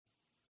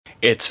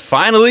It's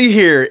finally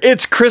here.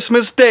 It's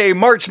Christmas Day.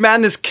 March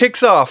Madness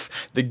kicks off.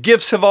 The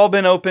gifts have all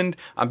been opened.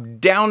 I'm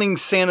downing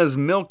Santa's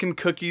milk and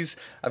cookies.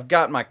 I've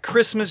got my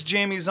Christmas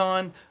jammies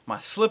on, my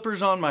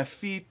slippers on my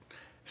feet.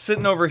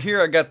 Sitting over here,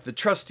 I got the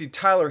trusty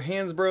Tyler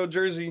Hansbrough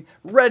jersey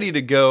ready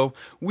to go.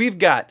 We've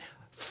got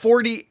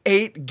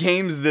 48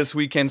 games this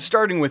weekend,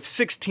 starting with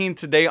 16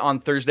 today on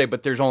Thursday,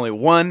 but there's only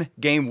one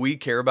game we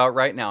care about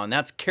right now, and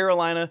that's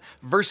Carolina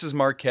versus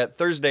Marquette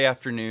Thursday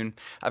afternoon.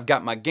 I've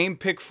got my game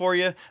pick for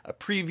you, a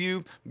preview.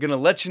 I'm going to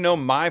let you know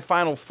my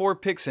final four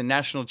picks in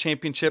national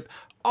championship.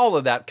 All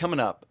of that coming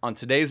up on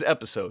today's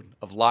episode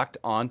of Locked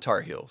On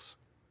Tar Heels.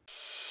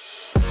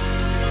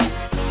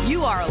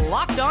 You are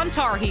Locked On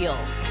Tar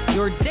Heels,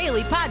 your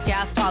daily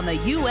podcast on the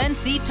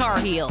UNC Tar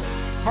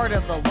Heels. Part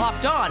of the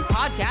Locked On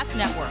Podcast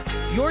Network,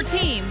 your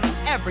team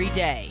every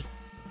day.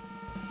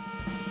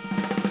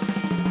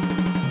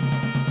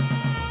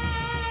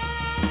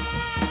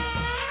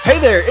 Hey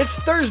there, it's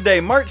Thursday,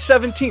 March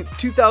 17th,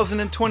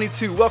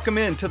 2022. Welcome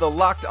in to the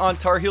Locked On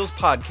Tar Heels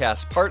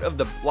podcast, part of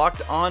the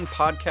Locked On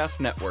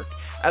Podcast Network.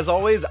 As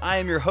always, I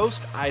am your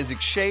host,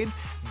 Isaac Shade,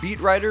 beat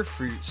writer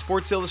for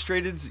Sports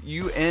Illustrated's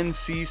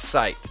UNC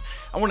site.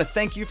 I want to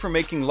thank you for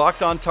making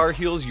Locked On Tar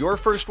Heels your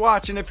first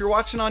watch, and if you're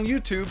watching on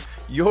YouTube,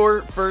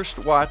 your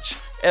first watch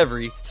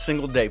every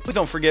single day. Please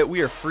don't forget,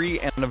 we are free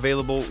and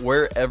available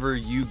wherever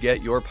you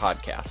get your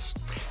podcasts.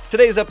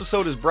 Today's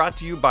episode is brought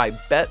to you by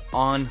Bet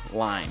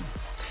Online.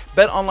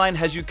 Bet Online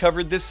has you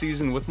covered this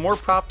season with more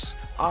props,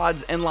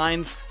 odds, and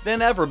lines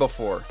than ever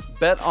before.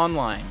 Bet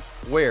Online,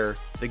 where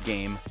the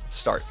game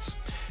starts.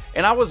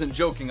 And I wasn't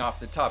joking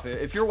off the top.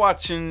 If you're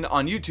watching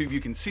on YouTube,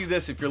 you can see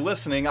this. If you're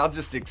listening, I'll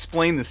just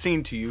explain the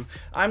scene to you.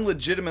 I'm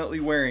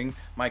legitimately wearing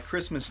my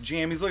Christmas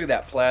jammies. Look at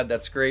that plaid,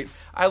 that's great.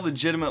 I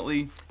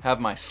legitimately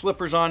have my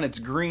slippers on. It's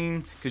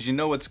green because you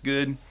know it's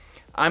good.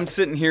 I'm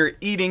sitting here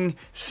eating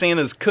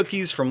Santa's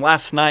cookies from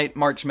last night,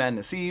 March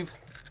Madness Eve.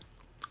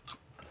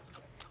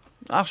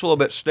 That's a little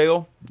bit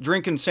stale.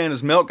 Drinking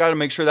Santa's milk, got to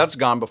make sure that's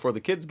gone before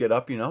the kids get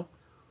up, you know.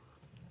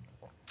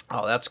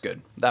 Oh, that's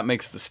good. That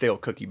makes the stale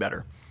cookie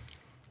better.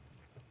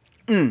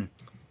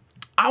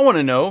 I want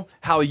to know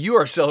how you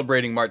are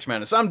celebrating March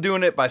Madness. I'm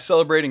doing it by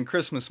celebrating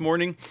Christmas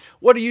morning.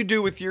 What do you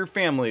do with your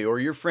family or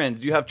your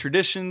friends? Do you have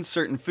traditions,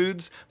 certain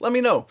foods? Let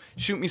me know.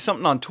 Shoot me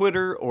something on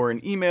Twitter or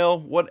an email,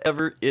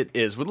 whatever it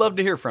is. Would love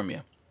to hear from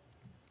you.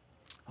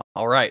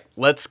 All right,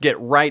 let's get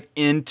right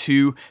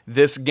into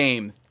this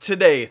game.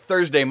 Today,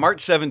 Thursday,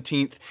 March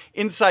 17th,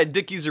 inside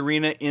Dickies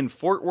Arena in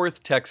Fort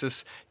Worth,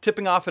 Texas,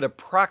 tipping off at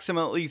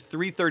approximately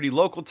 3:30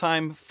 local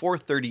time,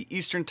 4:30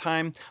 Eastern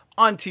time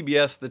on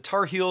TBS. The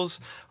Tar Heels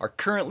are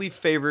currently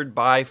favored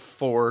by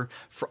 4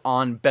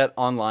 on Bet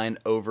Online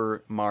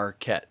over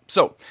Marquette.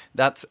 So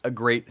that's a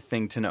great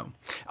thing to know.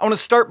 I want to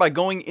start by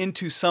going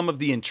into some of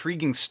the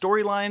intriguing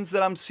storylines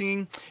that I'm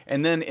seeing,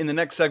 and then in the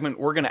next segment,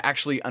 we're going to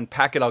actually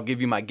unpack it. I'll give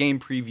you my game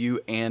preview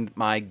and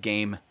my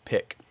game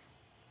pick.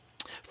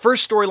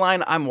 First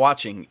storyline I'm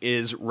watching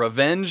is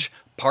Revenge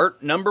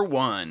Part Number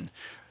 1.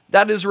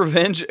 That is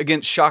revenge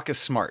against Shaka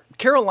Smart.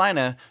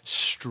 Carolina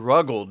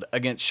struggled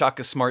against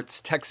Shaka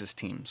Smart's Texas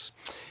teams.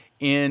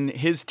 In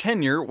his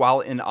tenure while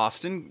in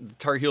Austin, the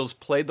Tar Heels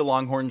played the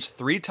Longhorns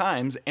 3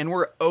 times and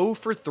were 0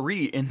 for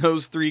 3 in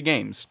those 3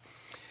 games.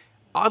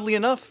 Oddly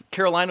enough,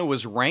 Carolina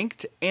was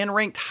ranked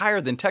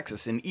higher than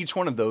Texas in each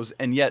one of those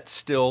and yet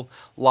still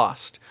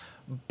lost.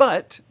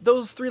 But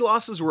those 3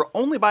 losses were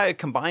only by a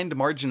combined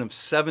margin of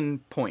 7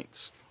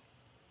 points.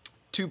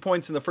 2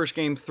 points in the first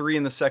game, 3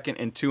 in the second,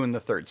 and 2 in the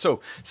third. So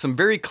some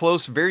very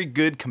close, very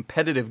good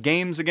competitive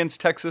games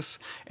against Texas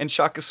and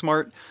Shaka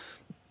Smart.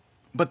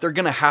 But they're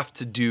going to have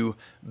to do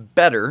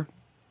better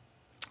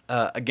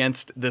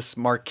against this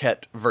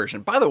Marquette version.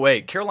 By the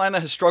way,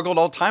 Carolina has struggled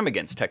all time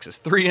against Texas.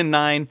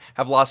 3-9,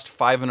 have lost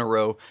 5 in a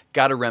row.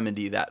 Got to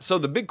remedy that. So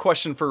the big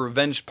question for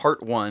Revenge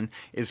Part 1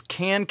 is,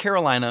 can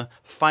Carolina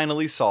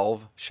finally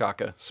solve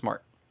Shaka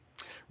Smart?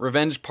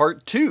 Revenge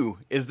Part 2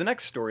 is the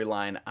next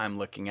storyline I'm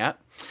looking at.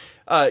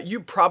 You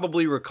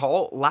probably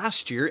recall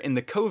last year in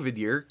the COVID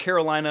year,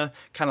 Carolina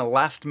kind of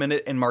last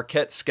minute and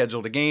Marquette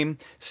scheduled a game.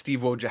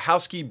 Steve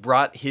Wojciechowski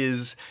brought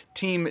his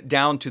team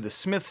down to the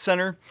Smith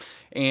Center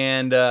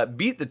and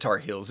beat the Tar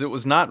Heels. It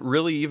was not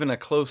really even a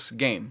close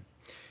game.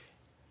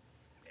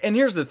 And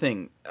here's the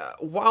thing.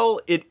 While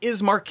it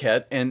is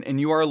Marquette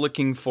and you are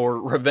looking for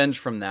revenge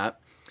from that,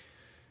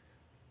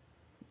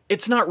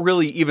 it's not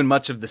really even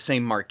much of the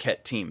same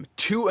Marquette team.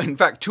 In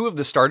fact, 2 of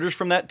the starters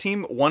from that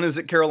team, one is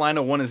at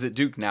Carolina, one is at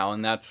Duke now,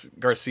 and that's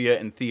Garcia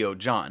and Theo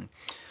John.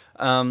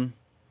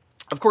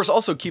 Of course,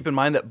 also keep in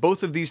mind that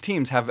both of these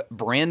teams have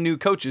brand new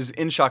coaches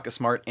in Shaka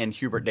Smart and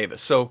Hubert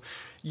Davis. So,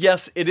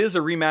 yes, it is a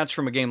rematch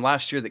from a game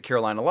last year that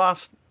Carolina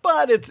lost,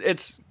 but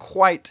it's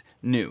quite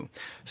new.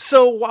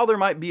 So, while there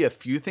might be a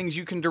few things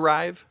you can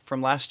derive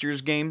from last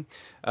year's game,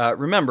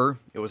 remember,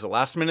 it was a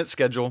last-minute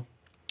schedule.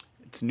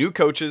 It's new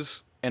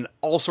coaches and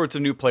all sorts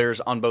of new players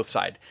on both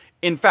sides.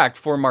 In fact,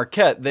 for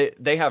Marquette,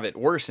 they have it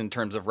worse in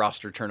terms of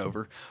roster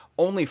turnover.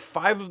 Only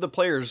 5 of the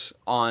players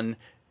on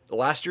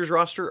last year's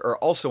roster are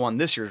also on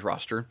this year's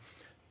roster.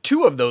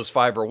 2 of those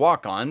 5 are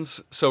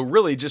walk-ons, so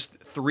really just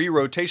 3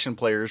 rotation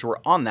players were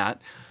on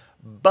that.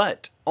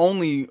 But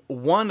only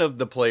one of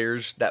the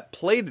players that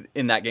played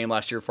in that game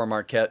last year for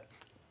Marquette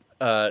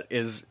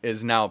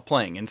is now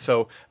playing. And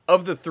so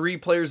of the 3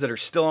 players that are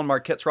still on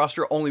Marquette's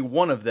roster, only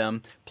one of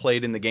them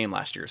played in the game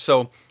last year.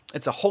 So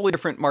it's a wholly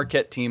different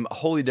Marquette team, a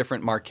wholly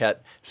different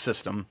Marquette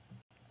system.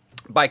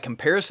 By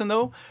comparison,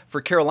 though, for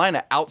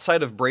Carolina,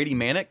 outside of Brady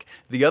Manick,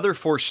 the other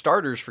 4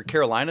 starters for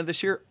Carolina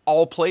this year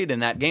all played in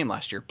that game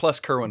last year, plus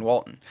Kerwin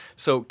Walton.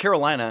 So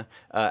Carolina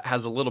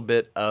has a little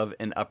bit of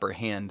an upper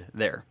hand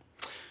there.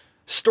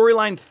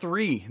 Storyline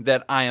 3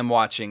 that I am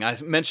watching. I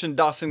mentioned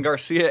Dawson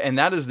Garcia, and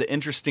that is the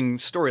interesting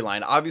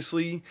storyline.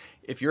 Obviously,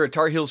 if you're a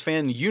Tar Heels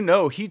fan, you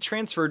know he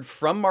transferred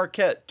from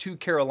Marquette to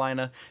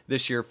Carolina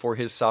this year for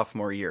his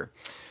sophomore year.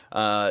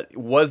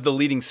 Was the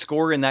leading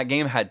scorer in that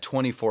game, had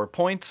 24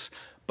 points,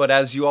 but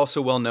as you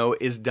also well know,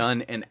 is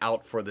done and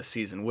out for the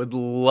season. Would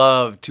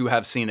love to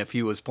have seen if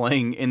he was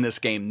playing in this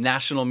game.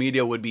 National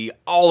media would be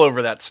all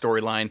over that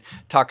storyline,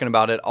 talking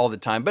about it all the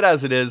time, but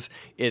as it is,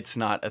 it's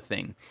not a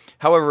thing.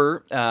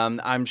 However,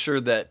 I'm sure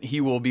that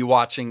he will be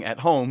watching at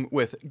home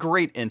with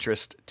great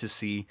interest to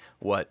see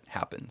what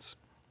happens.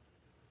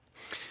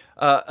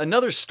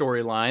 Another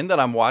storyline that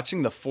I'm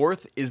watching, the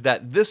 4th, is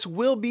that this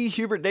will be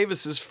Hubert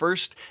Davis's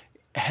first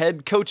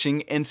head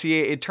coaching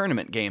NCAA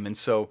tournament game. And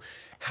so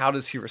how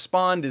does he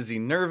respond? Is he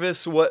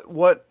nervous?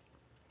 What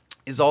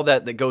is all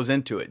that goes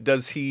into it?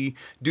 Does he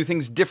do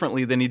things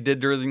differently than he did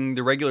during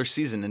the regular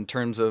season in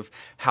terms of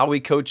how he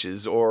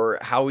coaches or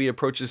how he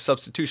approaches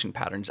substitution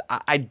patterns?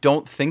 I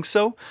don't think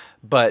so,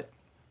 but,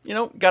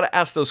 got to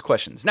ask those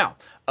questions. Now,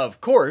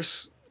 of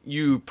course,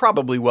 you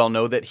probably well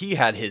know that he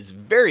had his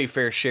very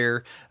fair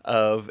share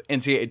of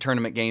NCAA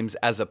tournament games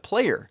as a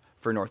player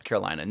for North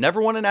Carolina.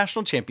 Never won a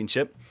national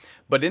championship,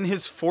 but in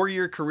his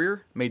 4-year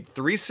career, made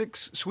 3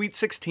 Sweet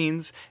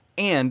 16s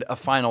and a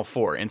Final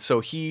Four. And so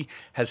he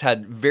has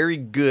had very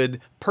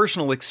good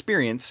personal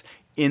experience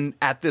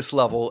at this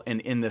level and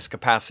in this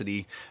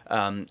capacity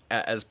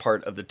as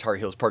part of the Tar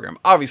Heels program.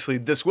 Obviously,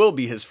 this will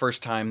be his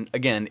first time,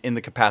 again, in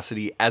the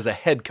capacity as a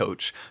head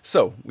coach.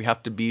 So we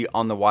have to be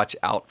on the watch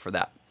out for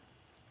that.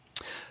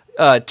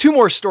 2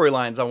 more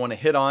storylines I want to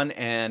hit on,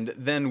 and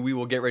then we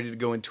will get ready to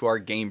go into our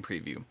game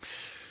preview.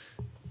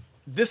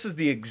 This is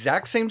the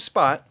exact same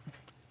spot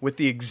with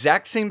the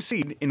exact same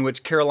seed in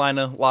which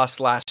Carolina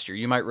lost last year.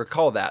 You might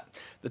recall that.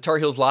 The Tar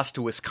Heels lost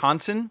to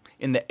Wisconsin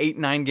in the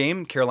 8-9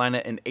 game.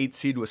 Carolina an 8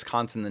 seed,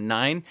 Wisconsin the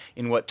 9,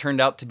 in what turned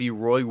out to be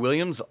Roy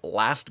Williams'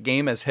 last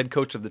game as head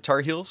coach of the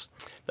Tar Heels.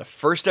 The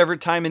first ever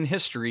time in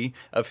history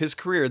of his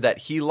career that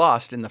he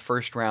lost in the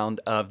first round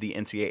of the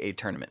NCAA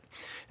tournament.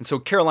 And so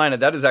Carolina,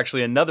 that is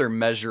actually another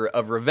measure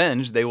of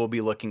revenge they will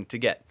be looking to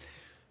get.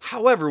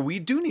 However, we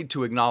do need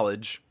to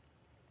acknowledge,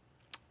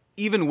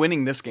 even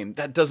winning this game,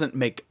 that doesn't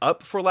make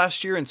up for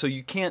last year. And so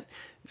you can't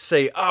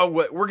say, oh,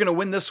 we're going to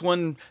win this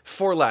one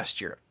for last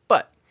year.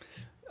 But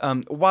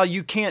while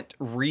you can't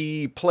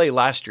replay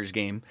last year's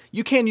game,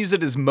 you can use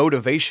it as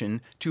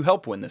motivation to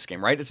help win this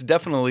game, right? It's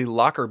definitely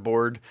locker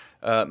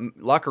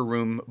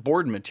room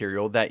board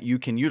material that you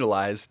can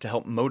utilize to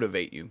help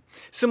motivate you.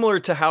 Similar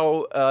to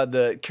how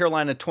the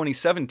Carolina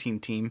 2017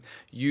 team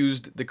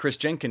used the Chris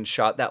Jenkins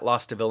shot that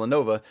lost to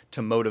Villanova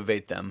to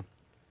motivate them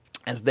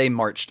as they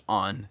marched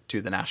on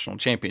to the national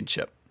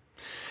championship.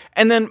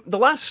 And then the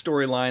last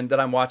storyline that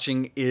I'm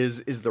watching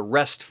is the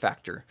rest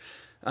factor.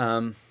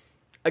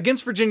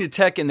 Against Virginia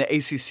Tech in the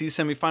ACC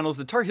semifinals,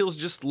 the Tar Heels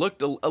just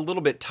looked a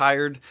little bit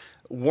tired,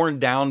 worn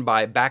down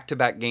by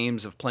back-to-back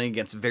games of playing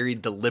against very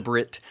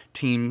deliberate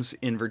teams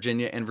in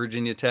Virginia and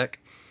Virginia Tech.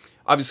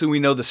 Obviously, we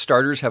know the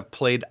starters have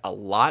played a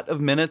lot of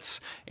minutes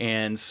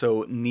and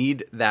so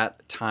need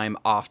that time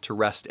off to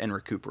rest and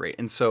recuperate.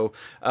 And so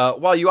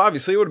while it would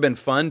have been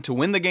fun to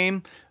win the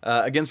game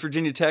against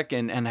Virginia Tech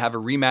and have a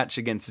rematch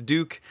against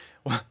Duke,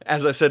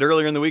 as I said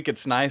earlier in the week,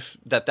 it's nice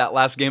that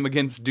last game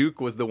against Duke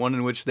was the one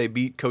in which they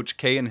beat Coach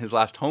K in his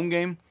last home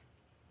game.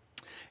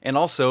 And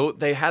also,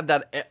 they had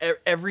that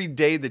every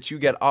day that you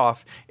get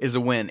off is a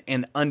win.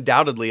 And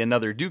undoubtedly,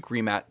 another Duke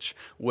rematch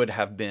would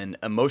have been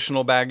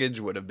emotional baggage,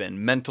 would have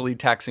been mentally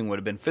taxing, would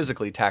have been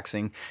physically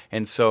taxing.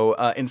 And so,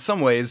 in some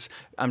ways,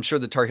 I'm sure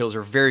the Tar Heels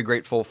are very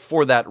grateful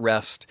for that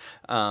rest.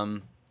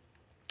 And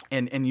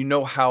you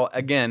know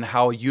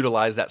how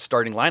utilized that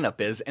starting lineup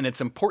is. And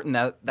it's important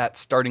that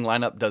starting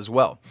lineup does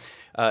well.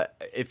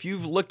 If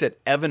you've looked at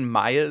Evan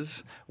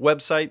Maya's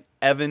website,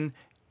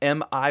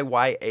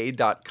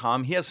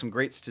 MIYA.com. He has some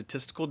great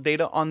statistical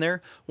data on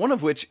there. One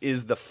of which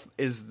is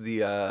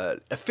the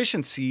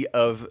efficiency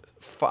of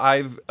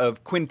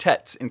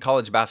quintets in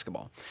college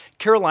basketball.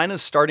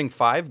 Carolina's starting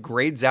 5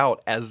 grades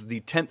out as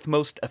the 10th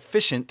most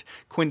efficient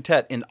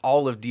quintet in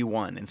all of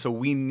D1, and so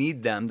we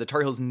need them. The Tar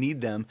Heels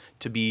need them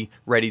to be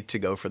ready to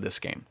go for this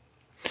game.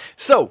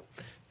 So,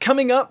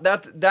 coming up,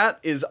 that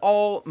is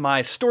all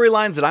my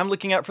storylines that I'm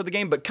looking at for the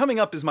game, but coming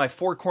up is my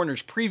Four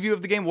Corners preview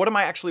of the game. What am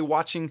I actually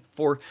watching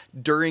for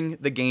during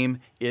the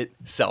game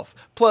itself?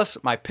 Plus,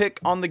 my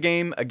pick on the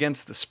game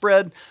against the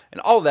spread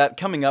and all that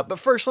coming up. But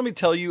first, let me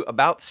tell you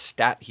about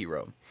Stat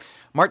Hero.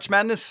 March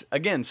Madness,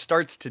 again,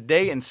 starts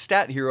today, and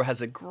Stat Hero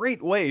has a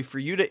great way for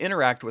you to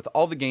interact with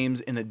all the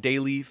games in a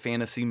daily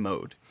fantasy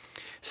mode.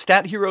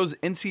 Stat Hero's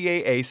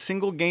NCAA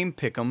single game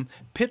pick'em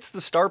pits the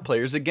star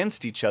players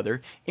against each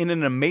other in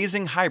an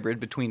amazing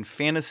hybrid between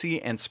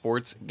fantasy and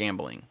sports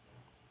gambling.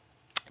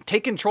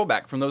 Take control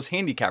back from those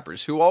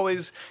handicappers who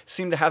always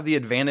seem to have the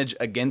advantage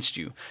against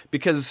you,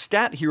 because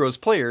Stat Hero's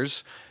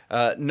players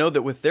know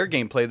that with their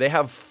gameplay, they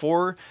have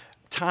 4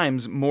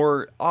 times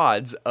more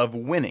odds of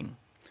winning.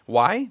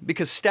 Why?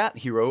 Because Stat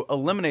Hero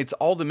eliminates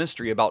all the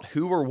mystery about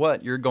who or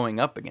what you're going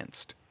up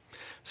against.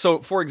 So,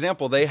 for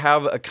example, they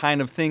have a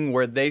kind of thing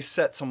where they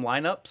set some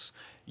lineups.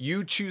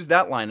 You choose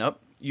that lineup,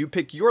 you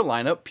pick your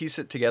lineup, piece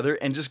it together,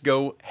 and just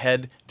go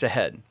head to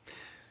head.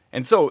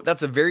 And so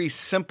that's a very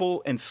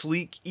simple and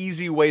sleek,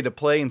 easy way to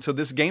play. And so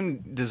this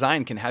game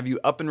design can have you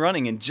up and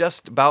running in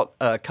just about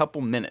a couple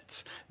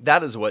minutes.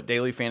 That is what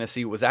Daily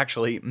Fantasy was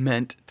actually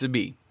meant to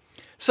be.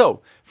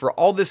 So for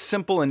all this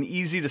simple and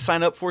easy to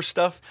sign up for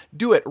stuff,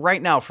 do it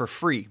right now for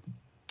free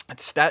at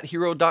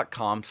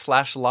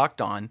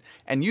stathero.com/lockedon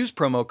and use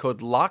promo code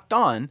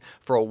LOCKEDON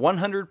for a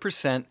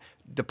 100%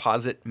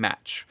 deposit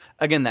match.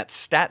 Again,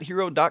 that's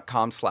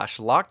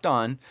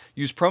stathero.com/lockedon.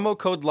 Use promo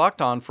code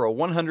LOCKEDON for a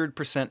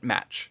 100%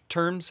 match.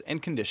 Terms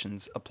and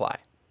conditions apply.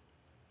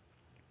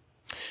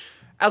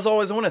 As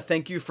always, I want to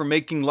thank you for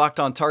making Locked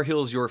On Tar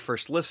Heels your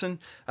first listen.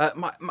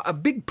 A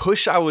big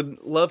push I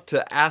would love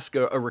to ask,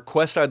 a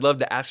request I'd love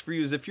to ask for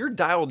you is if you're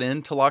dialed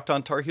in to Locked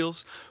On Tar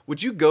Heels,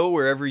 would you go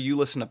wherever you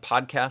listen to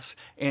podcasts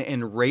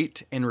and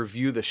rate and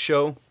review the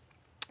show?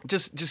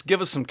 Just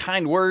give us some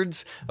kind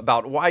words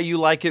about why you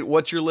like it,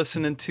 what you're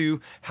listening to,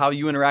 how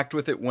you interact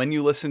with it when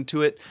you listen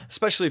to it,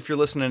 especially if you're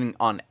listening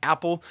on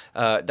Apple.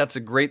 That's a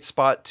great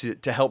spot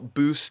to help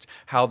boost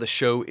how the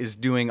show is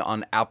doing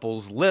on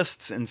Apple's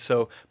lists. And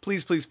so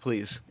please, please,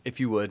 please, if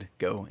you would,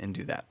 go and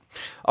do that.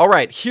 All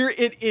right, here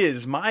it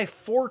is, my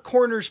Four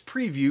Corners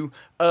preview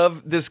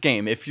of this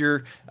game. If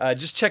you're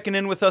just checking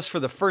in with us for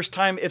the first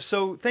time, if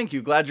so, thank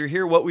you. Glad you're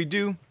here. What we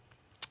do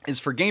is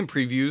for game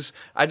previews,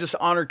 I just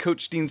honor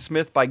Coach Dean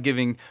Smith by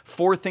giving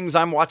 4 things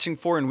I'm watching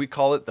for, and we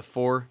call it the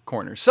Four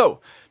Corners.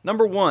 So,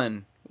 number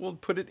 1, we'll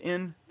put it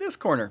in this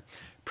corner.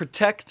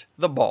 Protect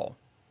the ball.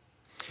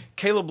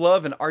 Caleb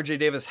Love and RJ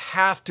Davis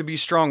have to be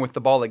strong with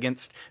the ball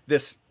against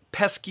this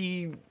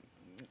pesky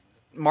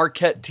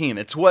Marquette team.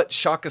 It's what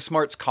Shaka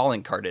Smart's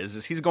calling card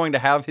is he's going to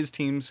have his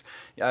teams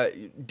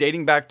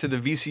dating back to the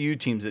VCU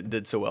teams that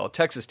did so well,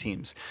 Texas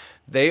teams.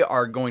 They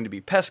are going to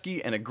be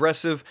pesky and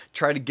aggressive,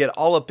 try to get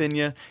all up in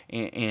you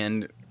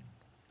and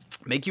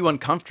make you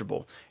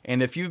uncomfortable.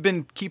 And if you've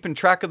been keeping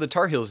track of the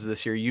Tar Heels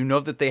this year, you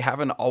know that they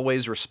haven't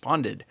always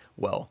responded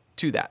well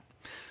to that.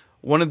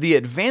 One of the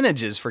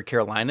advantages for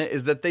Carolina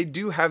is that they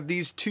do have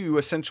these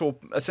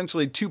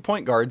essentially 2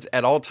 point guards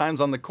at all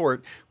times on the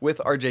court with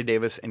RJ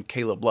Davis and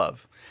Caleb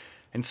Love.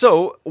 And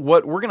so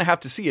what we're going to have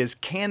to see is,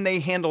 can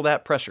they handle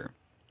that pressure?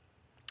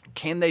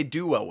 Can they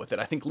do well with it?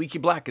 I think Leaky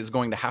Black is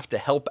going to have to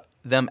help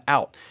them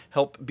out,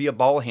 help be a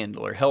ball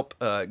handler, help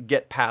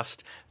get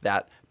past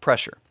that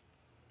pressure.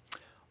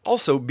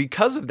 Also,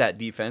 because of that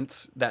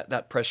defense,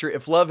 that pressure,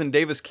 if Love and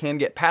Davis can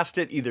get past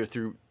it either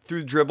through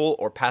dribble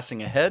or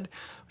passing ahead,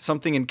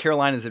 something in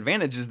Carolina's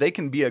advantage is they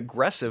can be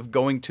aggressive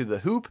going to the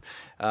hoop,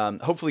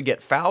 hopefully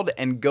get fouled,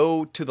 and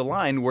go to the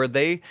line where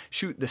they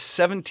shoot the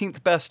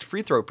 17th best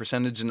free throw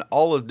percentage in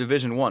all of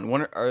Division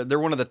I. They're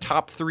one of the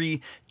top 3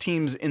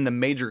 teams in the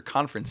major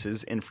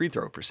conferences in free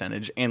throw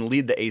percentage and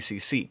lead the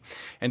ACC.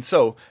 And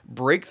so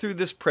break through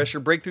this pressure,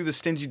 break through the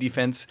stingy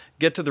defense,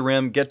 get to the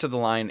rim, get to the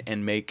line,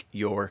 and make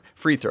your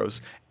free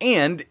throws.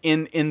 And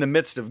in the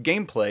midst of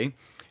gameplay,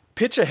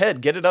 pitch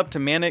ahead, get it up to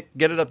Manek,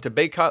 get it up to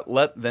Bacot,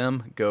 let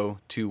them go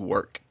to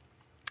work.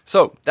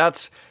 So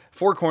that's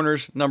Four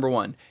Corners number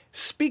 1.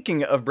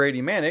 Speaking of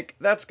Brady Manek,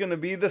 that's going to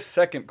be the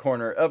second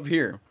corner up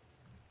here.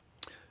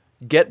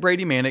 Get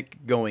Brady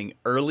Manek going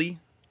early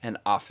and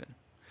often.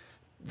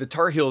 The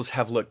Tar Heels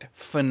have looked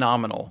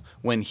phenomenal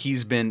when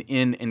he's been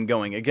in and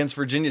going. Against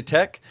Virginia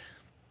Tech,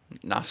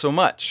 not so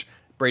much.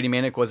 Brady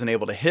Manek wasn't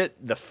able to hit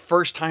the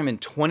first time in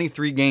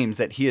 23 games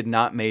that he had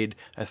not made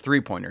a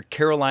three-pointer.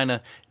 Carolina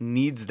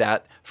needs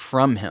that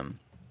from him.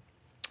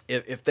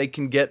 If they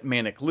can get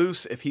Manek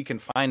loose, if he can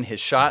find his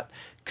shot,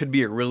 could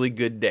be a really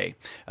good day.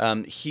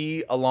 And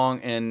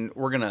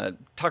we're going to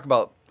talk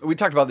about, we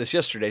talked about this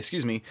yesterday,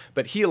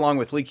 but he along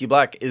with Leaky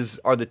Black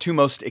are the 2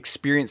 most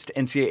experienced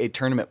NCAA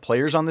tournament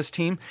players on this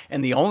team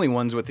and the only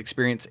ones with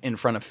experience in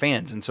front of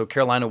fans. And so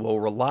Carolina will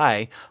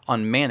rely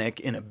on Manek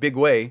in a big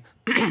way,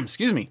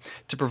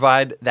 to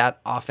provide that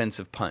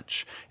offensive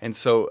punch. And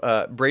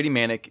so Brady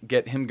Manek,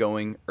 get him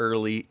going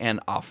early and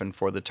often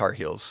for the Tar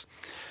Heels.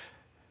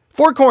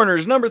 Four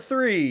Corners, number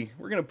 3.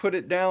 We're going to put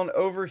it down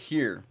over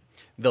here.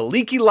 The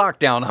Leaky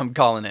Lockdown, I'm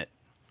calling it.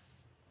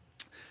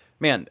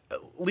 Man,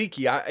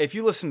 Leaky, if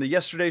you listened to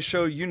yesterday's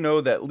show, you know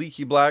that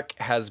Leaky Black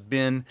has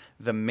been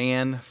the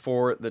man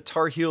for the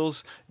Tar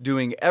Heels,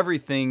 doing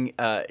everything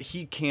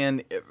he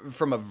can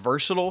from a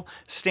versatile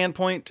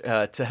standpoint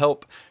to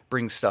help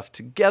bring stuff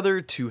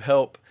together, to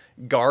help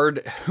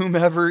guard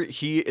whomever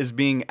he is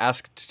being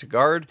asked to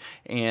guard.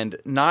 And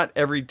not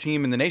every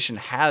team in the nation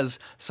has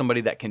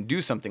somebody that can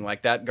do something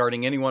like that,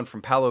 guarding anyone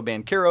from Paolo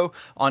Banchero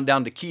on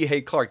down to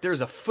Kihei Clark.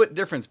 There's a foot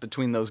difference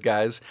between those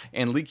guys,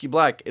 and Leaky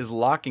Black is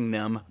locking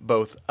them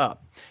both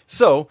up.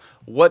 So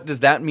what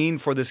does that mean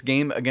for this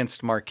game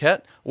against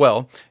Marquette?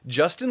 Well,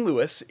 Justin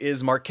Lewis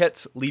is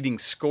Marquette's leading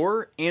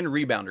scorer and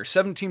rebounder,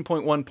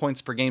 17.1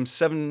 points per game,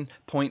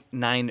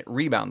 7.9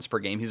 rebounds per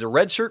game. He's a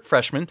redshirt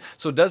freshman,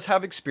 so does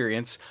have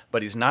experience,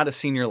 but he's not a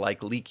senior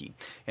like Leaky.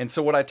 And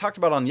so what I talked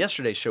about on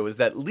yesterday's show is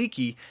that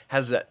Leaky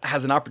has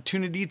an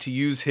opportunity to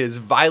use his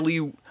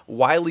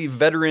wily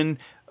veteran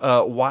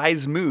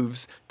wise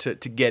moves to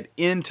get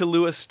into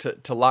Lewis,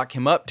 to lock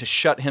him up, to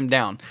shut him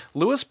down.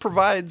 Lewis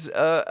provides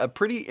a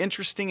pretty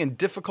interesting and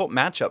difficult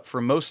matchup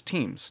for most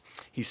teams.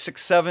 He's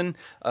 6'7",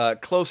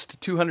 close to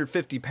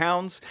 250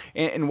 pounds,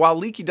 and while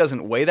Leaky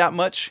doesn't weigh that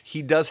much,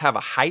 he does have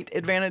a height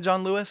advantage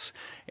on Lewis,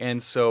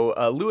 and so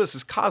Lewis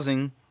is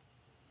causing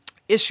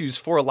issues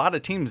for a lot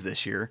of teams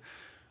this year,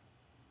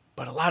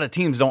 but a lot of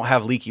teams don't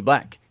have Leaky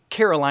Black.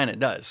 Carolina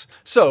does.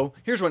 So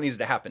here's what needs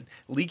to happen.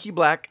 Leaky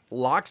Black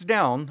locks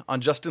down on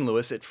Justin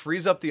Lewis. It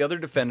frees up the other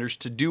defenders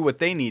to do what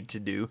they need to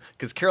do,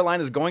 because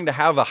Carolina is going to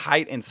have a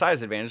height and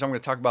size advantage. I'm going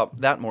to talk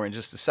about that more in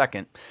just a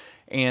second.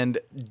 And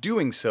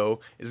doing so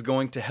is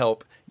going to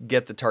help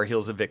get the Tar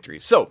Heels a victory.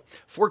 So,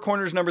 four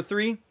corners number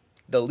 3,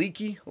 the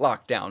Leaky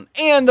lockdown.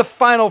 And the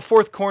final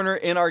fourth corner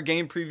in our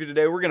game preview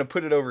today, we're going to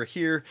put it over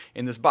here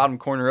in this bottom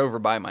corner over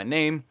by my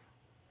name.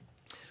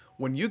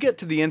 When you get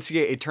to the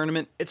NCAA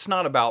tournament, it's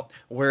not about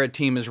where a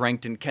team is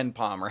ranked in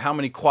KenPom or how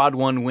many quad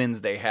 1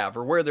 wins they have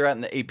or where they're at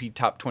in the AP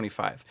top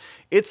 25.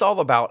 It's all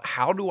about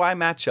how do I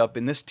match up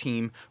in this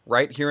team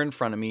right here in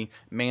front of me,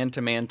 man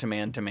to man to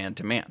man to man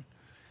to man.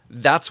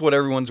 That's what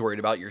everyone's worried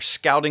about. You're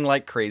scouting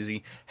like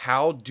crazy.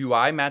 How do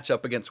I match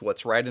up against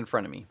what's right in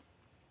front of me?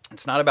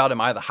 It's not about am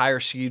I the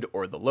higher seed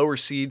or the lower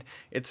seed.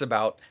 It's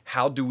about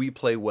how do we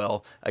play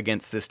well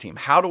against this team?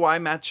 How do I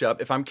match up?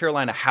 If I'm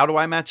Carolina, how do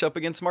I match up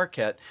against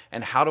Marquette?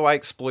 And how do I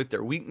exploit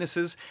their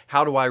weaknesses?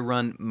 How do I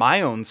run my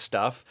own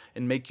stuff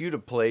and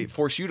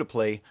force you to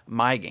play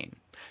my game?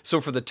 So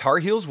for the Tar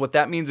Heels, what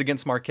that means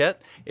against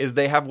Marquette is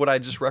they have what I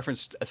just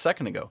referenced a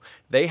second ago.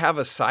 They have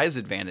a size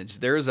advantage.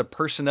 There is a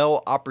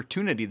personnel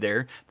opportunity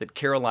there that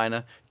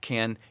Carolina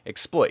can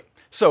exploit.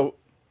 So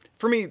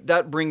for me,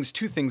 that brings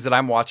two things that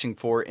I'm watching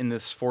for in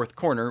this fourth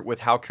corner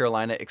with how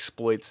Carolina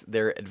exploits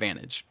their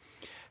advantage.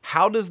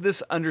 How does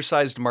this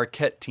undersized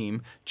Marquette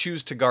team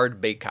choose to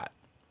guard Bacot?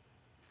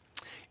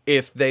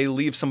 If they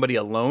leave somebody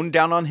alone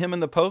down on him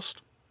in the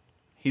post,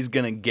 he's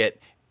going to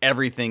get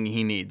everything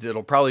he needs.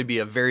 It'll probably be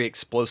a very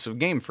explosive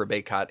game for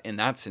Bacot in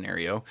that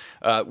scenario,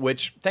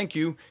 which, thank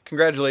you,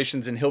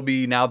 congratulations, and he'll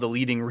be now the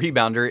leading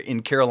rebounder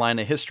in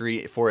Carolina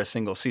history for a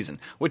single season,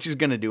 which he's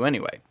going to do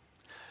anyway.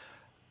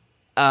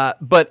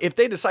 But if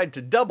they decide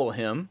to double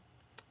him,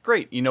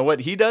 great. You know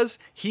what he does?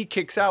 He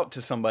kicks out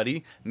to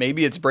somebody.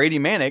 Maybe it's Brady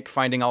Manek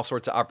finding all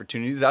sorts of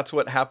opportunities. That's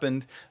what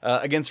happened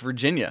against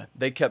Virginia.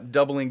 They kept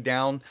doubling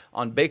down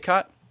on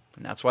Bacot,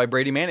 and that's why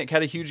Brady Manek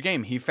had a huge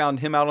game. He found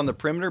him out on the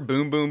perimeter.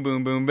 Boom, boom,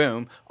 boom, boom,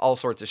 boom. All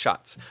sorts of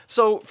shots.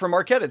 So for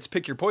Marquette, it's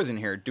pick your poison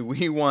here. Do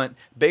we want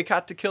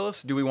Bacot to kill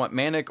us? Do we want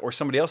Manek or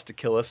somebody else to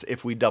kill us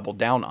if we double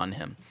down on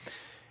him?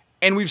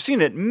 And we've seen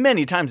it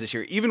many times this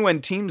year. Even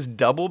when teams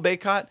double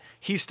Bacot,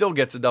 he still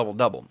gets a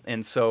double-double.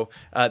 And so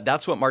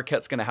that's what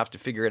Marquette's going to have to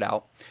figure it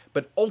out.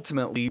 But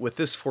ultimately, with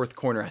this fourth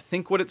corner, I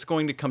think what it's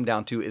going to come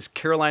down to is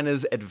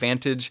Carolina's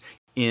advantage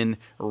in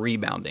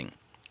rebounding.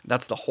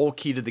 That's the whole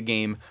key to the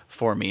game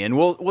for me. And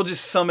we'll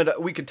just sum it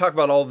up. We could talk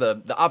about all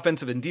the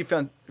offensive and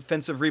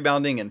defensive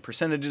rebounding and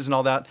percentages and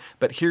all that.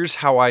 But here's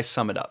how I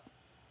sum it up.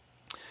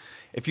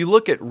 If you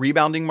look at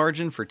rebounding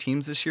margin for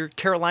teams this year,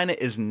 Carolina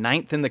is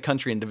 9th in the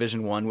country in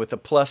Division I with a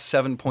plus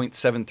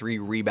 7.73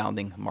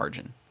 rebounding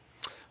margin.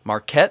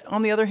 Marquette,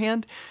 on the other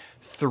hand,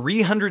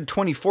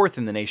 324th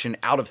in the nation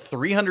out of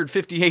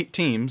 358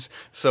 teams.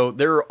 So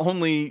there are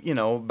only,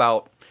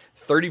 about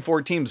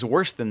 34 teams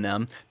worse than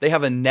them. They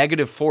have a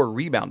 -4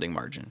 rebounding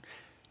margin.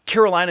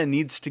 Carolina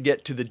needs to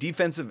get to the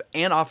defensive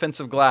and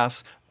offensive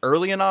glass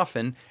early and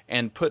often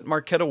and put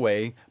Marquette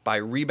away by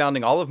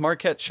rebounding all of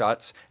Marquette's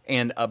shots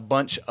and a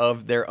bunch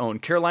of their own.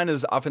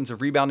 Carolina's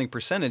offensive rebounding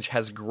percentage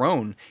has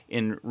grown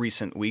in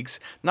recent weeks.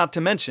 Not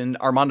to mention,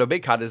 Armando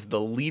Bacot is the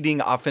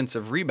leading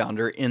offensive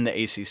rebounder in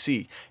the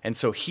ACC, and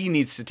so he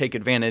needs to take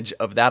advantage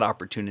of that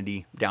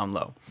opportunity down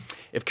low.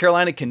 If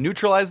Carolina can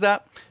neutralize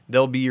that,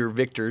 they'll be your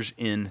victors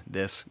in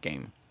this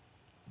game.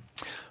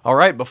 All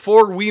right,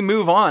 before we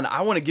move on,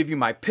 I want to give you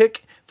my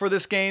pick for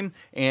this game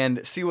and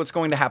see what's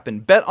going to happen.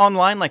 Bet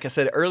Online, like I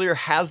said earlier,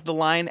 has the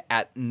line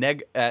at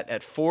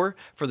 4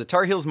 for the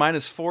Tar Heels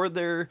 -4.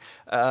 Their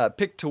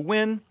pick to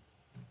win.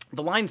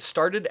 The line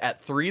started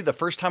at 3 the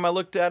first time I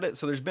looked at it,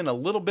 so there's been a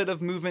little bit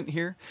of movement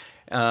here.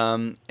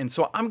 And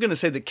so I'm going to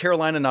say that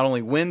Carolina not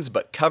only wins,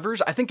 but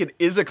covers. I think it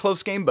is a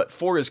close game, but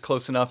 4 is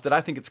close enough that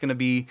I think it's going to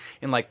be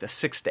in like the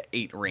 6 to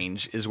 8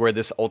 range is where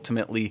this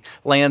ultimately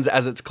lands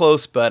as it's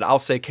close, but I'll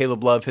say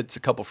Caleb Love hits a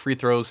couple free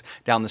throws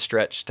down the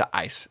stretch to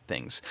ice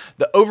things.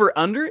 The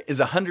over-under is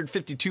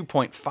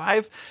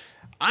 152.5.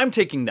 I'm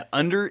taking the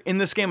under in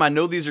this game. I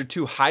know these are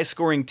two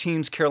high-scoring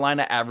teams.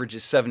 Carolina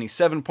averages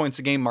 77 points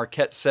a game,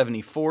 Marquette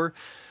 74.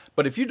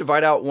 But if you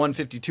divide out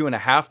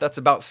 152.5, that's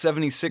about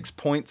 76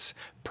 points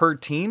per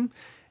team,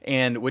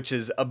 and which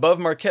is above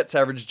Marquette's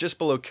average, just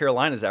below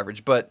Carolina's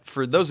average. But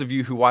for those of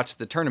you who watch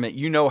the tournament,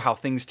 you know how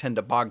things tend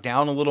to bog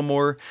down a little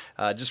more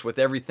just with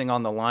everything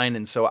on the line.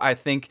 And so I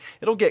think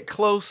it'll get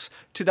close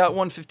to that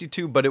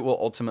 152, but it will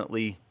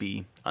ultimately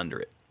be under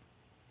it.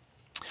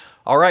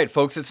 All right,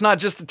 folks, it's not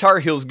just the Tar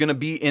Heels going to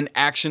be in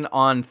action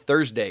on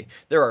Thursday.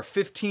 There are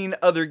 15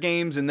 other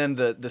games, and then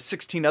the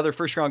 16 other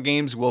first-round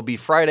games will be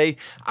Friday.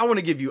 I want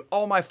to give you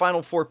all my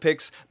Final Four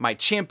picks, my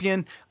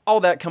champion, all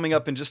that coming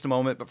up in just a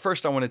moment. But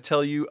first, I want to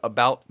tell you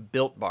about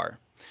Built Bar.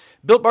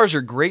 Built Bars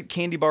are great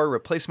candy bar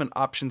replacement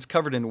options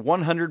covered in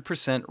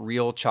 100%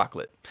 real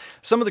chocolate.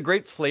 Some of the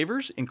great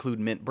flavors include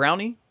mint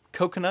brownie,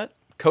 coconut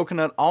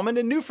almond,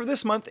 and new for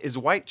this month is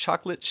white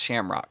chocolate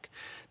shamrock.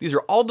 These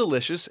are all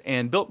delicious,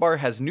 and Built Bar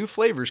has new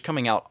flavors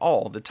coming out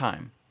all the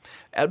time.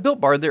 At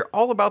Built Bar, they're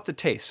all about the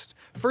taste.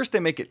 First,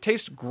 they make it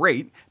taste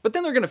great, but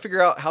then they're going to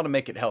figure out how to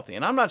make it healthy.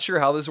 And I'm not sure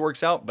how this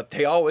works out, but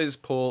they always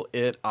pull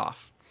it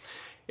off.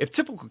 If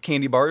typical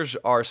candy bars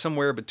are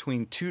somewhere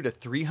between 200 to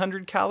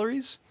 300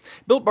 calories,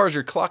 Built Bars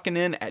are clocking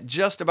in at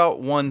just about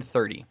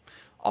 130.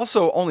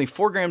 Also, only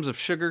 4 grams of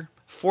sugar,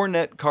 4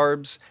 net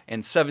carbs,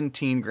 and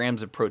 17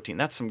 grams of protein.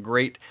 That's some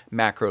great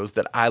macros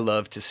that I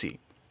love to see.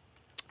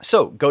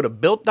 So go to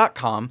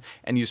Built.com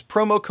and use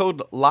promo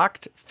code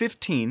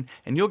LOCKED15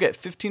 and you'll get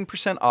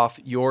 15% off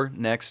your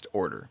next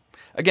order.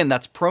 Again,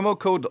 that's promo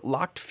code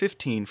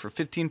LOCKED15 for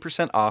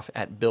 15% off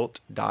at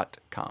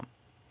Built.com.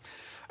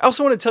 I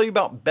also want to tell you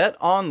about Bet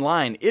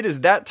Online. It is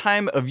that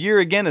time of year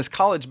again as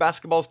college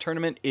basketball's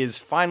tournament is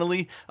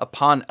finally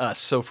upon us.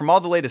 So from all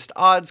the latest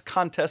odds,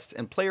 contests,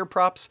 and player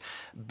props,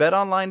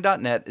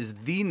 BetOnline.net is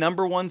the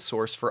 #1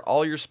 source for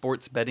all your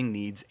sports betting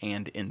needs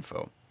and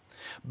info.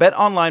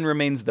 BetOnline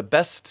remains the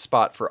best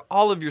spot for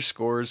all of your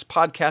scores,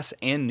 podcasts,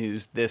 and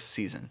news this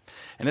season.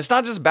 And it's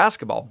not just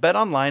basketball.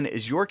 BetOnline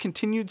is your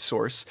continued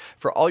source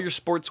for all your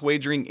sports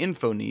wagering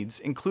info needs,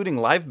 including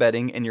live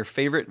betting and your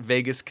favorite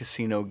Vegas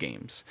casino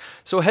games.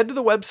 So head to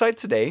the website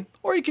today,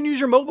 or you can use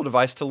your mobile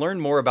device to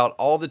learn more about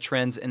all the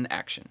trends in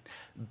action.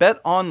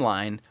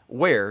 BetOnline,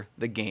 where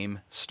the game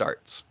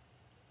starts.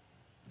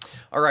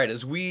 All right,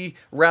 as we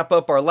wrap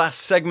up our last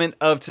segment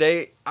of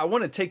today, I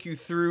want to take you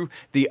through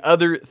the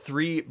other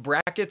 3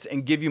 brackets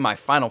and give you my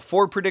Final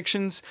Four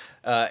predictions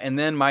and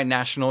then my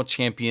national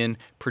champion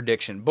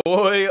prediction.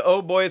 Boy,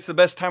 oh boy, it's the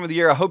best time of the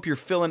year. I hope you're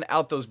filling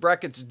out those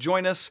brackets.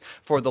 Join us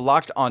for the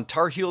Locked on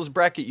Tar Heels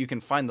bracket. You can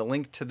find the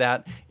link to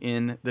that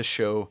in the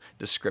show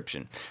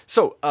description.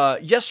 So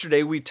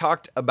yesterday we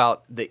talked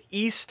about the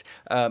East.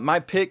 My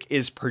pick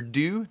is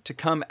Purdue to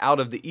come out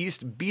of the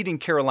East, beating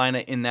Carolina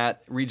in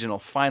that regional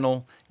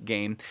final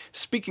game.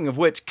 Speaking of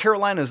which,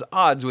 Carolina's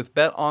odds with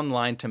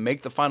BetOnline to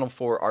make the Final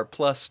Four are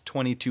plus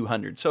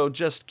 2,200. So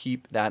just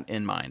keep that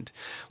in mind.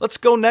 Let's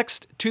go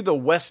next to the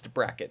West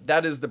bracket.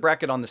 That is the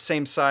bracket on the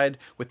same side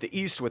with the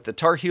East with the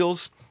Tar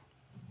Heels.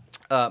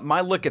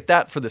 My look at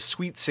that for the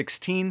Sweet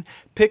 16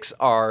 picks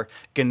are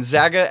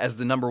Gonzaga as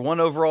the #1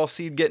 overall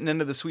seed getting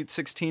into the Sweet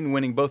 16,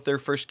 winning both their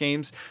first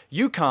games.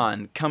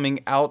 UConn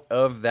coming out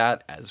of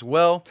that as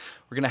well.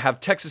 We're going to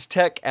have Texas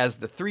Tech as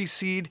the 3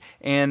 seed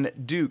and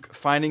Duke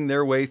finding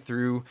their way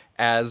through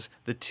as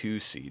the 2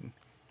 seed.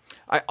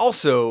 I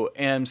also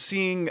am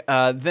seeing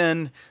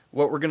then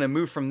what we're going to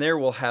move from there.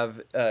 We'll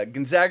have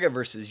Gonzaga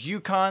versus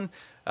UConn.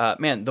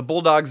 The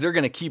Bulldogs, they're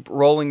going to keep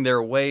rolling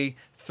their way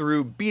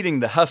through, beating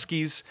the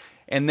Huskies.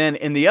 And then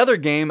in the other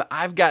game,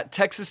 I've got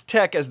Texas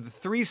Tech as the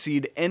 3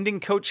 seed,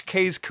 ending Coach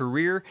K's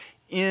career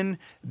in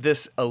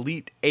this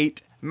Elite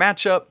 8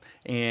 matchup.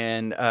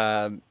 And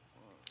in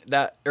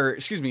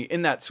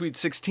that Sweet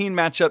 16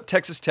 matchup,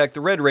 Texas Tech,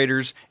 the Red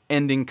Raiders,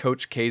 ending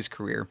Coach K's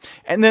career.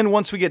 And then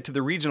once we get to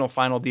the regional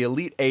final, the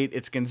Elite 8,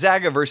 it's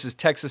Gonzaga versus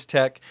Texas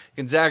Tech.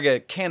 Gonzaga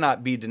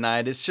cannot be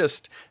denied. It's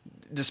just,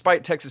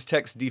 despite Texas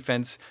Tech's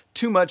defense,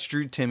 too much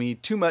Drew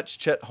Timme, too much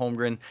Chet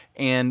Holmgren,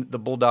 and the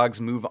Bulldogs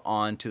move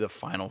on to the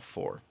Final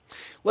Four.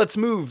 Let's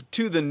move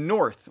to the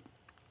North.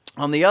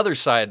 On the other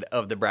side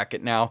of the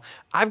bracket now,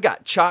 I've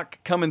got chalk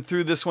coming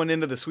through this one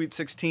into the Sweet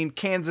 16.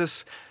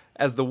 Kansas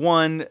as the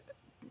 1.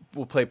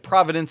 Will play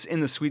Providence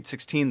in the Sweet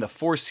 16, the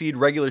 4 seed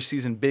regular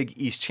season Big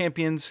East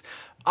champions.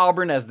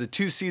 Auburn as the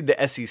 2 seed,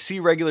 the SEC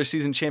regular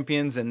season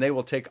champions, and they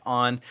will take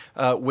on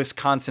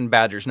Wisconsin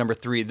Badgers, number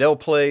 3. They'll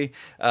play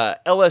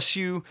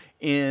LSU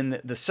in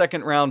the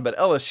second round, but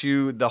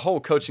LSU, the whole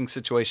coaching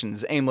situation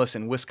is aimless,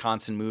 and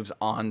Wisconsin moves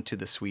on to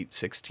the Sweet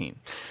 16.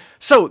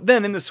 So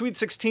then in the Sweet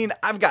 16,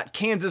 I've got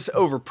Kansas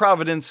over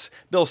Providence.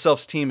 Bill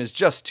Self's team is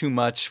just too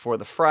much for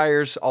the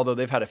Friars, although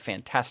they've had a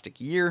fantastic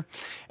year.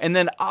 And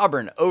then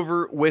Auburn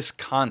over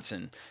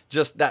Wisconsin.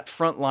 Just that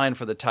front line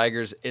for the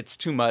Tigers, it's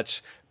too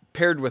much,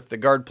 paired with the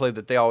guard play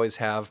that they always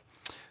have.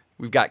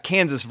 We've got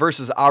Kansas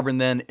versus Auburn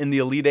then in the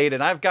Elite Eight,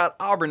 and I've got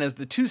Auburn as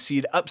the 2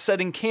 seed,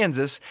 upsetting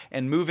Kansas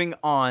and moving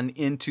on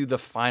into the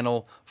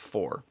Final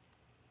Four.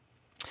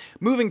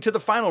 Moving to the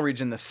final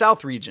region, the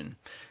South region.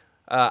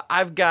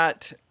 I've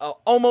got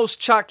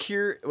almost chalk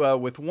here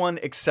with one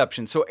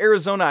exception. So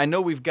Arizona, I know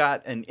we've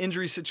got an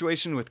injury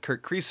situation with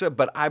Kirk Kriisa,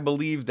 but I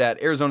believe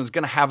that Arizona is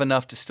going to have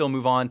enough to still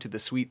move on to the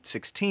Sweet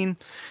 16.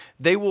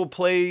 They will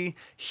play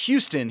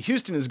Houston.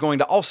 Houston is going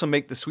to also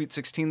make the Sweet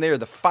 16. They are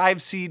the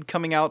 5 seed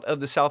coming out of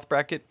the South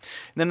bracket.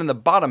 And then in the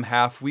bottom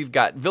half, we've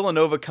got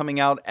Villanova coming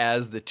out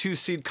as the 2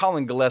 seed.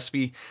 Colin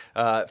Gillespie,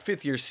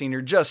 5th-year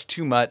senior, just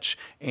too much,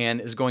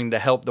 and is going to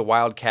help the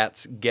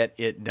Wildcats get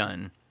it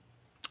done.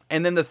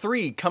 And then the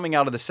 3 coming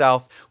out of the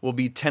South will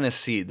be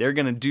Tennessee. They're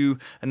going to do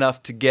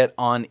enough to get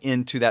on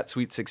into that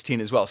Sweet 16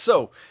 as well.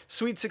 So,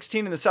 Sweet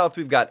 16 in the South,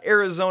 we've got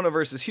Arizona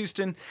versus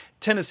Houston,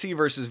 Tennessee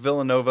versus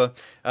Villanova.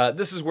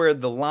 This is where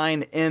the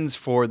line ends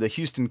for the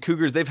Houston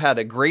Cougars. They've had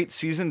a great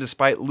season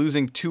despite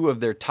losing 2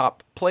 of their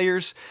top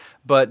players.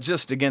 But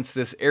just against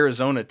this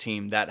Arizona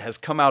team that has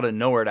come out of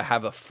nowhere to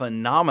have a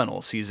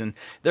phenomenal season,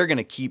 they're going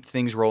to keep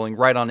things rolling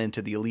right on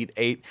into the Elite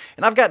Eight.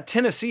 And I've got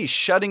Tennessee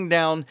shutting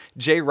down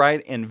Jay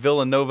Wright and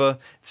Villanova.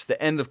 It's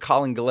the end of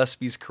Colin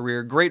Gillespie's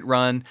career. Great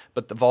run,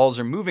 but the Vols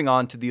are moving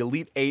on to the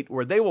Elite Eight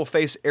where they will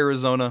face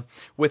Arizona,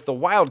 with the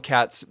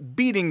Wildcats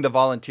beating the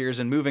Volunteers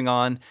and moving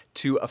on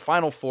to a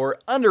Final Four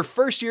under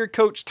first-year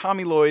coach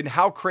Tommy Lloyd.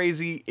 How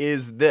crazy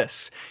is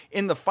this?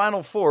 In the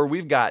Final Four,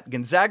 we've got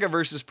Gonzaga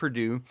versus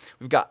Purdue.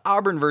 We've got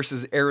Auburn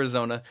versus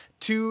Arizona.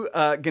 2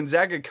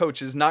 Gonzaga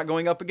coaches not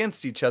going up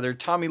against each other.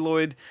 Tommy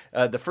Lloyd,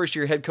 the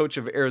first-year head coach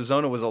of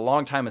Arizona, was a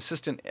longtime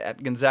assistant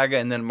at Gonzaga,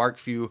 and then Mark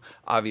Few,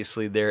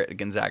 obviously, there at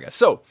Gonzaga.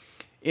 So,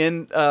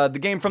 in the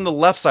game from the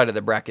left side of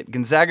the bracket,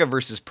 Gonzaga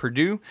versus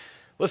Purdue.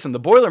 Listen, the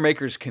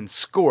Boilermakers can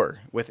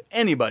score with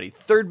anybody.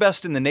 3rd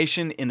best in the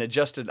nation in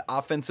adjusted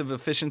offensive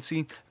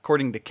efficiency,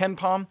 according to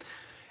KenPom.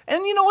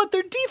 And you know what?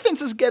 Their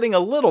defense is getting a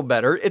little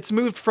better. It's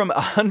moved from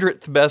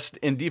 100th best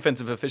in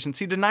defensive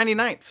efficiency to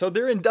 99th. So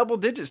they're in double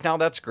digits now.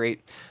 That's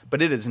great.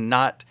 But it is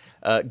not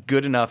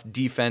good enough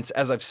defense.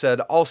 As I've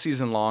said all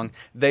season long,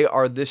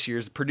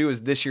 Purdue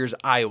is this year's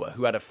Iowa,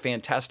 who had a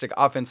fantastic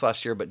offense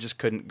last year, but just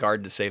couldn't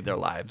guard to save their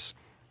lives.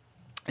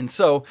 And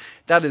so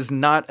that is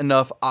not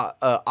enough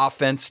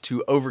offense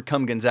to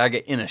overcome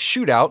Gonzaga in a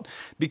shootout,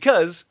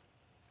 because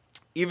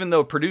even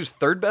though Purdue's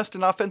 3rd best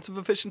in offensive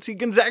efficiency,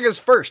 Gonzaga's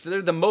 1st.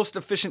 They're the most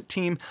efficient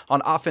team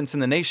on offense in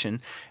the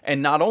nation.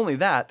 And not only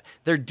that,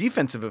 their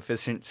defensive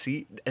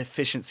efficiency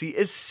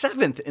is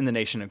 7th in the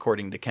nation,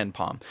 according to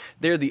KenPom.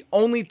 They're the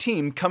only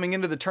team coming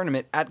into the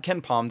tournament at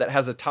KenPom that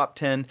has a top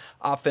 10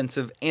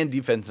 offensive and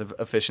defensive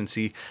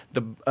efficiency.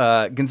 The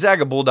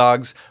Gonzaga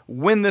Bulldogs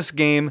win this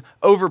game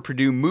over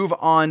Purdue, move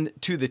on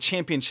to the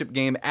championship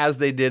game as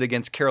they did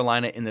against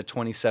Carolina in the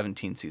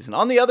 2017 season.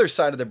 On the other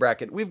side of the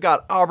bracket, we've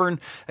got Auburn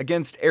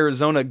against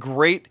Arizona.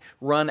 Great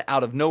run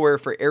out of nowhere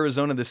for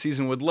Arizona this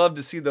season. Would love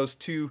to see those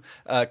 2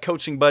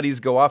 coaching buddies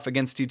go off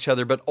against each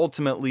other, but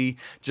ultimately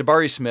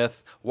Jabari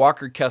Smith,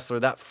 Walker Kessler,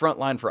 that front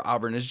line for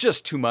Auburn is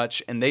just too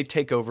much, and they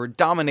take over,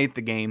 dominate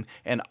the game,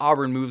 and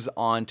Auburn moves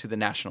on to the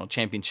national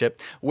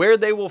championship, where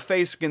they will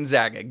face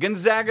Gonzaga.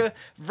 Gonzaga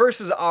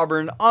versus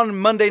Auburn on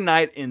Monday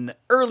night in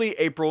early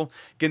April.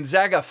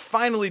 Gonzaga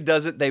finally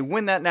does it. They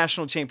win that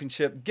national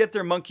championship, get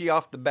their monkey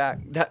off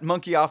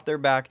their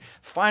back.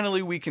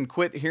 Finally, we can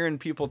quit hearing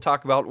people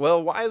talk about,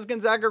 well, why is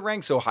Gonzaga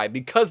ranked so high?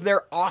 Because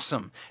they're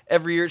awesome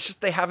every year. It's just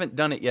they haven't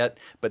done it yet,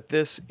 but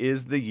this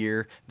is the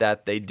year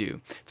that they do.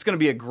 It's going to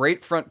be a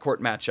great front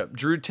court matchup.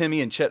 Drew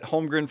Timme and Chet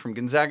Holmgren from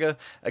Gonzaga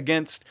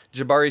against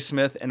Jabari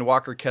Smith and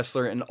Walker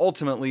Kessler, and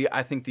ultimately,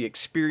 I think the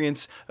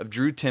experience of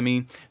Drew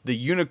Timme, the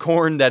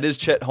unicorn that is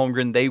Chet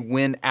Holmgren, they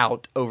win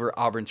out over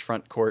Auburn's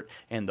front court,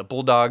 and the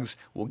Bulldogs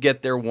will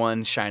get their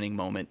one shining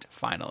moment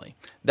finally.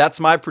 That's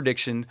my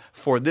prediction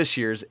for this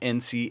year's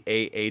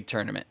NCAA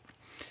tournament.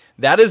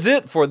 That is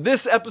it for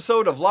this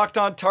episode of Locked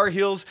On Tar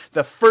Heels,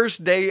 the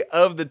first day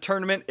of the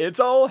tournament. It's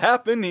all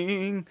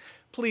happening.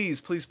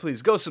 Please, please,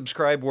 please go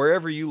subscribe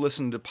wherever you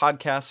listen to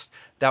podcasts.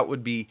 That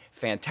would be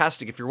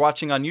fantastic. If you're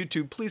watching on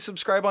YouTube, please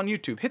subscribe on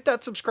YouTube. Hit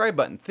that subscribe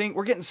button.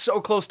 We're getting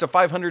so close to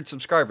 500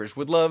 subscribers.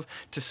 Would love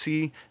to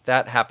see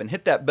that happen.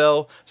 Hit that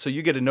bell so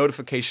you get a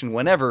notification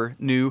whenever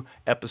new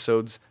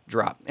episodes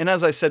drop. And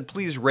as I said,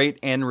 please rate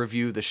and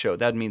review the show.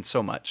 That means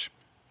so much.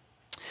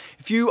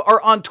 If you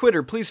are on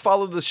Twitter, please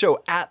follow the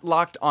show at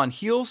Locked On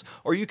Heels,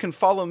 or you can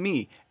follow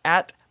me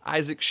at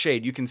Isaac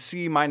Shade. You can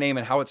see my name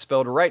and how it's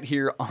spelled right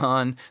here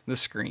on the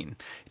screen.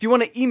 If you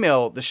want to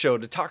email the show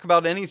to talk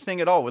about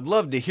anything at all, would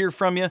love to hear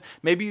from you.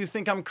 Maybe you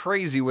think I'm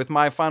crazy with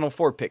my Final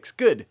Four picks.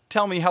 Good.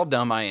 Tell me how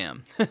dumb I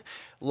am.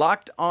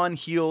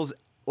 LockedOnTarheels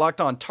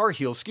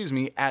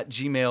at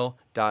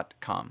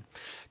gmail.com.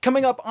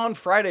 Coming up on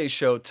Friday's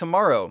show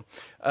tomorrow,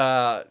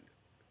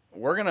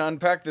 we're going to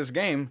unpack this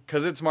game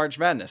because it's March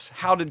Madness.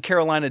 How did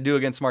Carolina do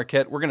against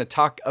Marquette? We're going to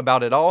talk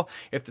about it all.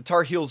 If the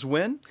Tar Heels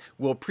win,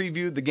 we'll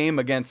preview the game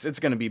against, it's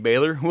going to be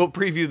Baylor. We'll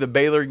preview the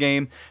Baylor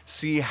game,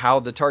 see how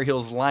the Tar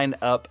Heels line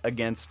up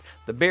against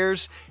the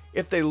Bears.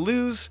 If they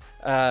lose,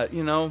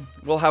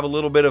 we'll have a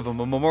little bit of a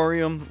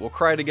memoriam. We'll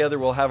cry together.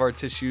 We'll have our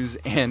tissues,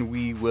 and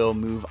we will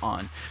move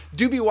on.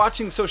 Do be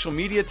watching social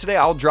media today.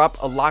 I'll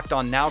drop a Locked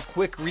On Now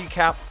quick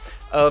recap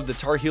of the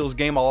Tar Heels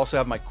game. I'll also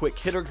have my quick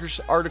hitters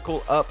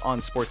article up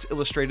on Sports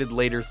Illustrated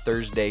later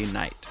Thursday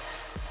night.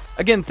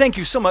 Again, thank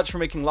you so much for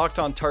making Locked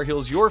On Tar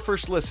Heels your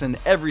first listen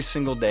every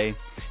single day.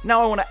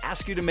 Now I want to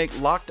ask you to make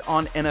Locked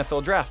On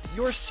NFL Draft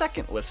your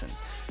second listen.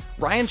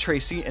 Ryan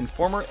Tracy and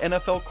former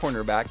NFL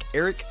cornerback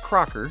Eric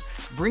Crocker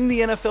bring the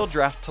NFL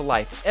Draft to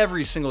life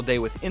every single day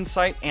with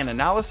insight and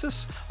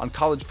analysis on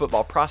college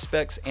football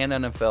prospects and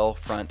NFL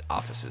front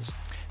offices.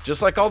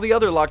 Just like all the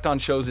other Locked On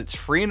shows, it's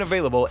free and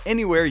available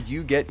anywhere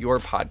you get your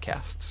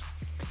podcasts.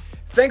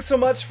 Thanks so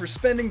much for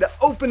spending the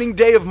opening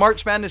day of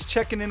March Madness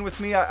checking in with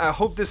me. I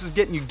hope this is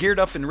getting you geared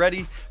up and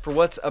ready for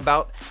what's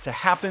about to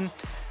happen.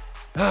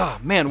 Oh,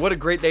 man, what a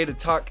great day to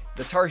talk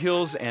the Tar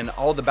Heels and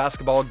all the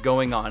basketball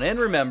going on. And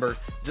remember,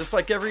 just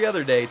like every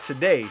other day,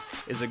 today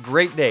is a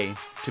great day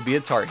to be a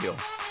Tar Heel.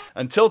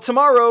 Until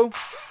tomorrow,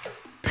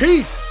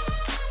 peace!